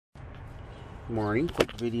Morning,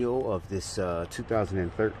 quick video of this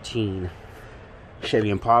 2013 Chevy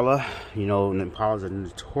Impala. You know, Impalas are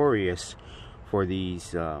notorious for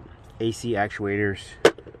these AC actuators,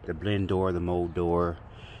 the blend door, the mode door.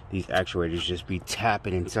 These actuators just be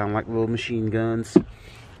tapping and sound like little machine guns.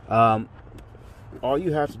 All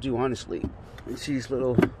you have to do, honestly, you see these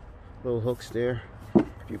little hooks there?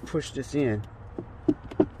 If you push this in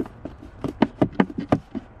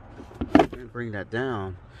and bring that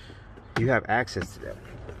down, you have access to that.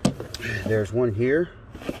 There's one here.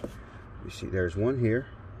 You see, there's one here,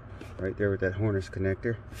 right there with that harness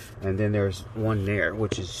connector, and then there's one there,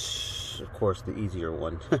 which is, of course, the easier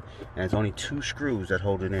one. And it's only 2 screws that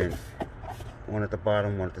hold it in. One at the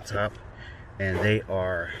bottom, one at the top, and they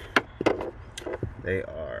are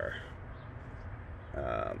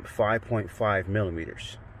 5.5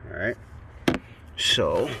 millimeters. All right.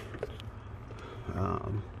 So,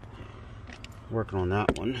 working on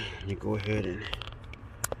that one. You go ahead and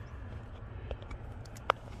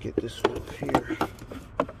get this one up here.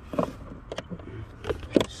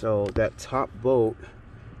 So that top bolt,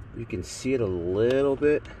 you can see it a little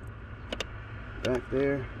bit back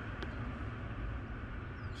there.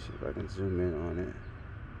 Let's see if I can zoom in on it.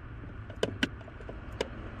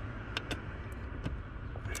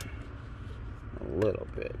 A little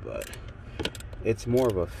bit, but it's more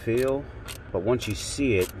of a feel. But once you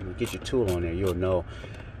see it, you get your tool on there, you'll know.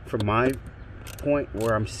 From my point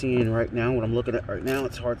where I'm seeing right now, what I'm looking at right now,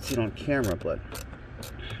 it's hard to see it on camera, but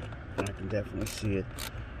I can definitely see it.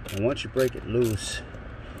 And once you break it loose,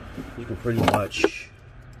 you can pretty much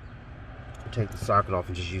take the socket off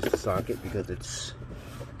and just use the socket, because it's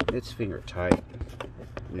finger tight.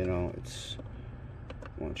 You know, it's,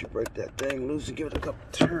 once you break that thing loose and give it a couple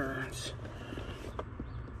turns.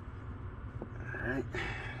 Alright,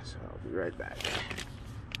 so I'll be right back.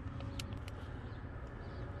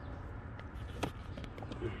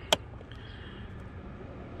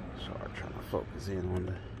 So I'm trying to focus in on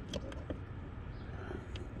the,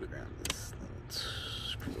 grab this little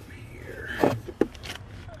screw here.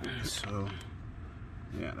 So,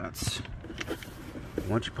 yeah, that's,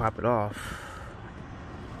 once you pop it off,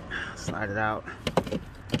 slide it out.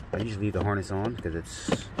 I usually leave the harness on because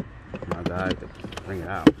it's my guide to bring it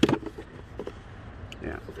out.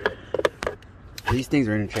 Yeah, these things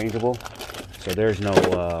are interchangeable, so there's no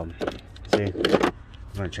see, I'm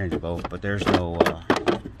gonna change them both, but there's no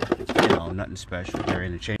you know, nothing special. They're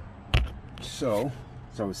interchangeable. So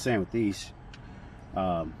I was saying with these,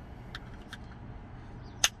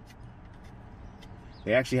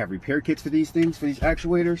 they actually have repair kits for these things, for these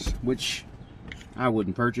actuators, which I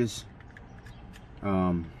wouldn't purchase.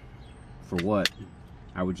 For what?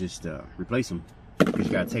 I would just replace them, because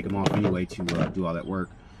you gotta take them off anyway to do all that work.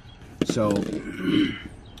 So the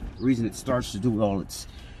reason it starts to do all its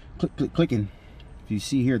clicking, if you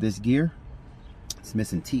see here, this gear, it's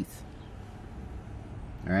missing teeth.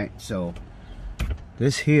 All right, so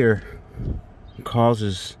this here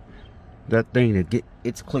causes that thing to get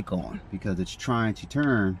its click on, because it's trying to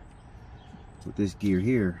turn with this gear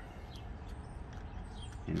here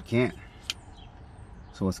and it can't.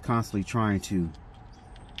 So it's constantly trying to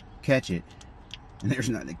catch it, and there's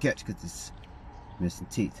nothing to catch because it's missing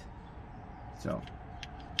teeth. So,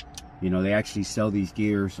 you know, they actually sell these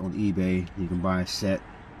gears on eBay. You can buy a set,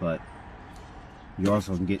 but you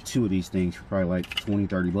also can get 2 of these things for probably like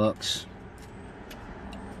 20-30 bucks.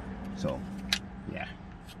 So, yeah.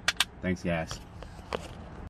 Thanks, guys.